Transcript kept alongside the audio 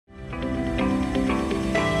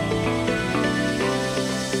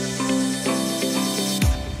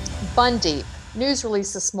Bundeep, news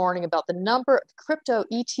release this morning about the number of crypto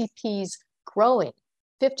ETPs growing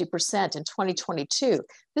 50% in 2022.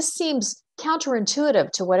 This seems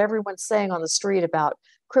counterintuitive to what everyone's saying on the street about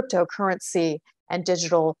cryptocurrency and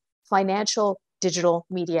digital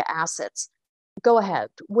media assets. Go ahead.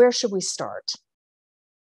 Where should we start?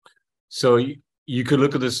 So you could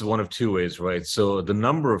look at this one of two ways, right? So the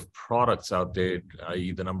number of products out there,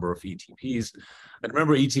 i.e. the number of ETPs, and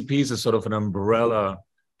remember ETPs is sort of an umbrella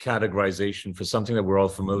categorization for something that we're all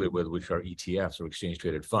familiar with, which are ETFs or exchange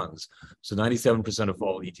traded funds. So 97% of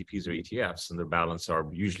all ETPs are ETFs, and their balance are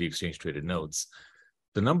usually exchange traded notes.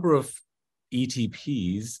 The number of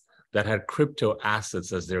ETPs that had crypto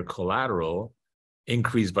assets as their collateral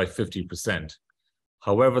increased by 50%.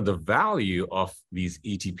 However, the value of these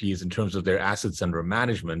ETPs in terms of their assets under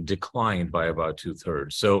management declined by about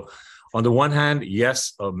 2/3. So on the one hand,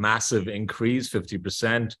 yes, a massive increase,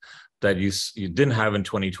 50%, that you didn't have in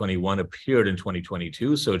 2021 appeared in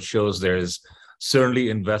 2022. So it shows there's certainly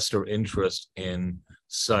investor interest in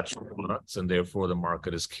such products, and therefore the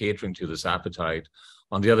market is catering to this appetite.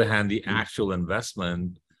 On the other hand, the actual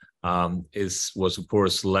investment was of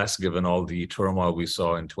course less given all the turmoil we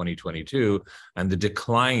saw in 2022 and the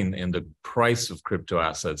decline in the price of crypto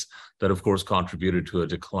assets that of course contributed to a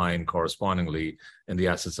decline correspondingly in the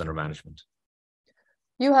assets under management.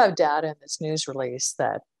 You have data in this news release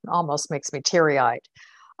that almost makes me teary-eyed.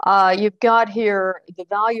 You've got here the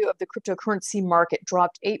value of the cryptocurrency market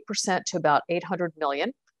dropped 8% to about 800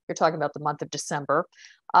 million. You're talking about the month of December.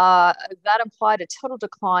 That implied a total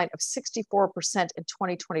decline of 64% in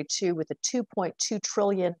 2022 with a 2.2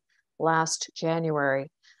 trillion last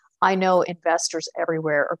January. I know investors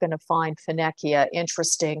everywhere are going to find Fineqia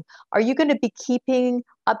interesting. Are you going to be keeping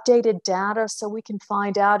updated data so we can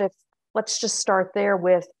find out if, let's just start there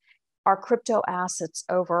with, are crypto assets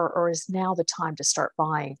over, or is now the time to start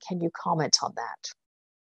buying? Can you comment on that?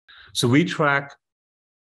 So we track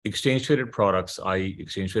exchange traded products, i.e.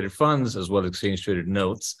 exchange traded funds, as well as exchange traded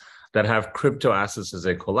notes that have crypto assets as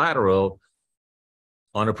a collateral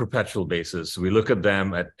on a perpetual basis. So we look at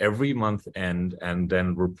them at every month end and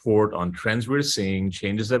then report on trends we're seeing,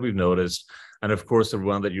 changes that we've noticed. And of course, the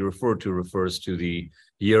one that you referred to refers to the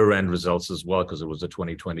year-end results as well, because it was a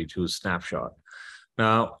 2022 snapshot.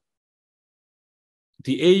 Now,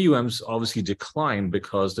 the AUMs obviously declined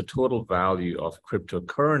because the total value of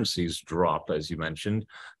cryptocurrencies dropped, as you mentioned,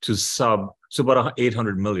 to about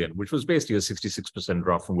 800 million, which was basically a 66%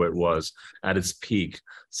 drop from where it was at its peak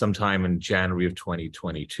sometime in January of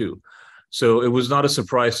 2022. So it was not a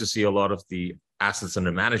surprise to see a lot of the assets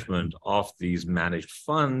under management of these managed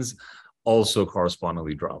funds also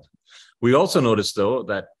correspondingly drop. We also noticed, though,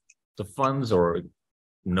 that the funds or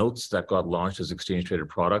notes that got launched as exchange traded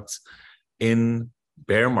products in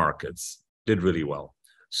bear markets did really well.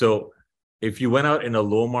 So if you went out in a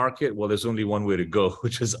low market, well, there's only one way to go,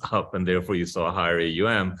 which is up, and therefore you saw a higher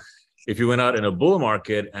AUM. If you went out in a bull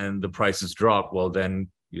market and the prices dropped, well, then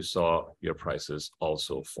you saw your prices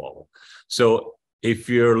also fall. So if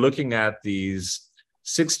you're looking at these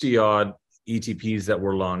 60-odd ETPs that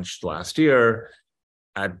were launched last year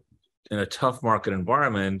in a tough market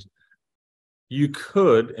environment, you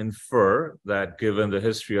could infer that given the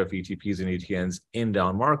history of ETPs and ETNs in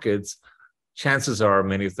down markets, chances are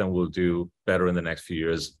many of them will do better in the next few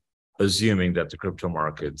years, assuming that the crypto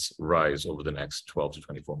markets rise over the next 12 to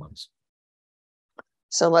 24 months.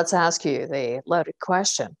 So let's ask you the loaded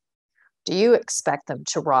question. Do you expect them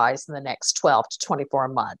to rise in the next 12 to 24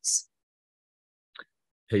 months?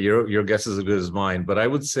 Hey, your guess is as good as mine, but I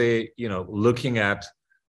would say, looking at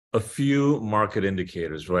a few market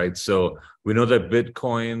indicators, right? So we know that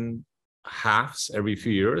Bitcoin halves every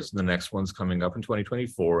few years. The next one's coming up in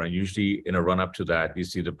 2024. And usually in a run up to that, you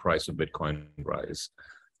see the price of Bitcoin rise.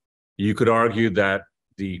 You could argue that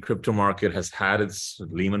the crypto market has had its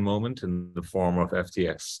Lehman moment in the form of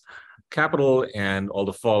FTX Capital and all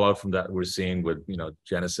the fallout from that we're seeing with,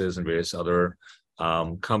 Genesis and various other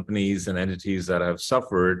companies and entities that have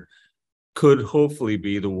suffered could hopefully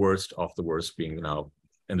be the worst of the worst being now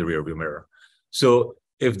in the rearview mirror. So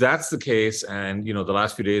if that's the case, and the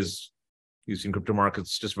last few days you've seen crypto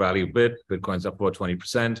markets just rally a bit, Bitcoin's up about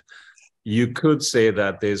 20%, you could say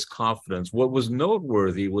that there's confidence. What was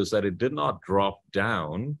noteworthy was that it did not drop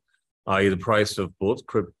down, i.e. the price of both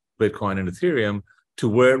Bitcoin and Ethereum, to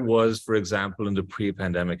where it was, for example, in the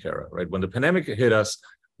pre-pandemic era, right? When the pandemic hit us,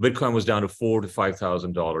 Bitcoin was down to $4,000 to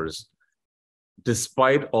 $5,000.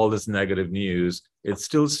 Despite all this negative news, it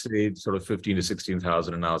still stayed sort of 15 to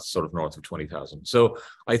 16,000, and now it's sort of north of 20,000. So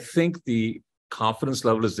I think the confidence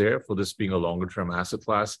level is there for this being a longer term asset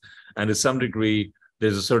class. And to some degree,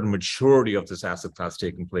 there's a certain maturity of this asset class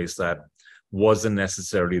taking place that wasn't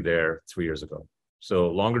necessarily there 3 years ago. So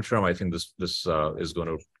longer term, I think this is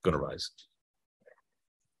going to rise.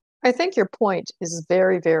 I think your point is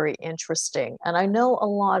very, very interesting. And I know a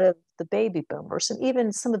lot of the baby boomers and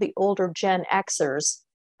even some of the older Gen Xers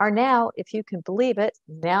are now, if you can believe it,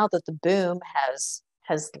 now that the boom has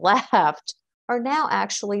left, are now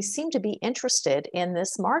actually seem to be interested in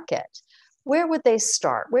this market. Where would they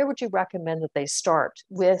start? Where would you recommend that they start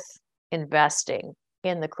with investing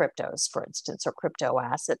in the cryptos, for instance, or crypto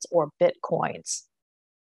assets or Bitcoins?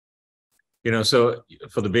 So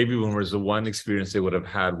for the baby boomers, the one experience they would have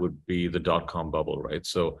had would be the dot-com bubble, right?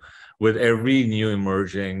 So with every new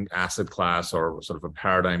emerging asset class or sort of a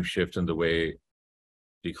paradigm shift in the way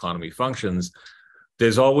the economy functions,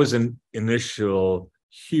 there's always an initial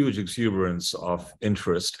huge exuberance of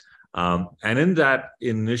interest. And in that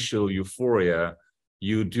initial euphoria,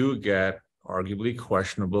 you do get arguably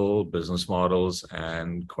questionable business models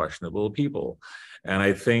and questionable people. And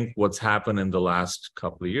I think what's happened in the last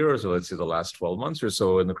couple of years, or let's say the last 12 months or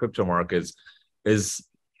so in the crypto markets, is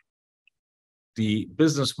the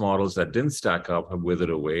business models that didn't stack up have withered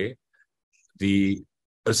away. The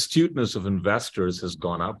astuteness of investors has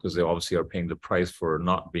gone up because they obviously are paying the price for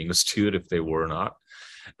not being astute if they were not.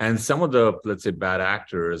 And some of the, let's say, bad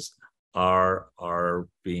actors are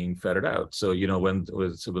being feathered out. So, when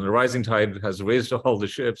the rising tide has raised all the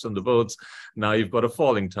ships and the boats, now you've got a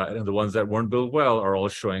falling tide, and the ones that weren't built well are all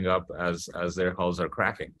showing up as their hulls are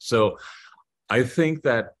cracking. So I think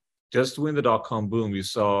that just when the dot-com boom, you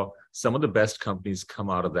saw some of the best companies come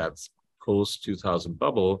out of that post-2000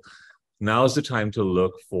 bubble. Now is the time to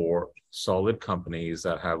look for solid companies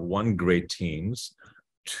that have, one, great teams,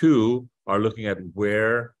 two, are looking at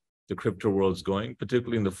where the crypto world's going,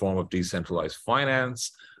 particularly in the form of decentralized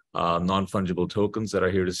finance, non-fungible tokens that are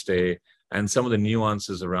here to stay, and some of the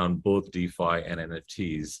nuances around both DeFi and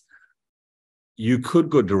NFTs. You could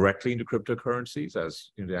go directly into cryptocurrencies,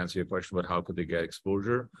 as to answer your question about how could they get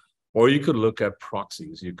exposure, or you could look at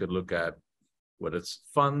proxies. You could look at whether it's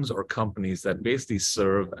funds or companies that basically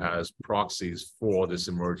serve as proxies for this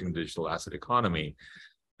emerging digital asset economy.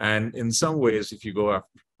 And in some ways, if you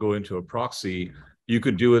go into a proxy, you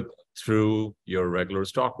could do it through your regular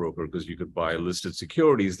stockbroker, because you could buy listed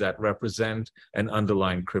securities that represent an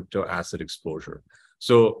underlying crypto asset exposure.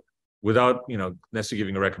 So without necessarily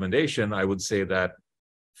giving a recommendation, I would say that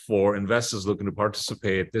for investors looking to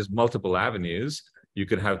participate, there's multiple avenues. You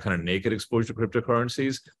could have kind of naked exposure to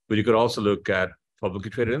cryptocurrencies, but you could also look at publicly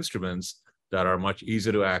traded instruments that are much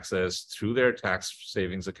easier to access through their tax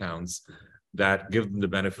savings accounts that give them the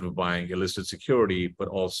benefit of buying a listed security, but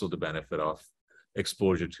also the benefit of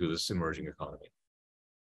exposure to this emerging economy.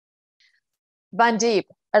 Bundeep,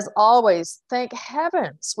 as always, thank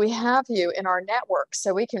heavens we have you in our network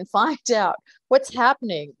so we can find out what's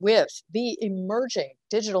happening with the emerging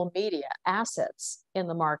digital media assets in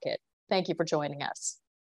the market. Thank you for joining us.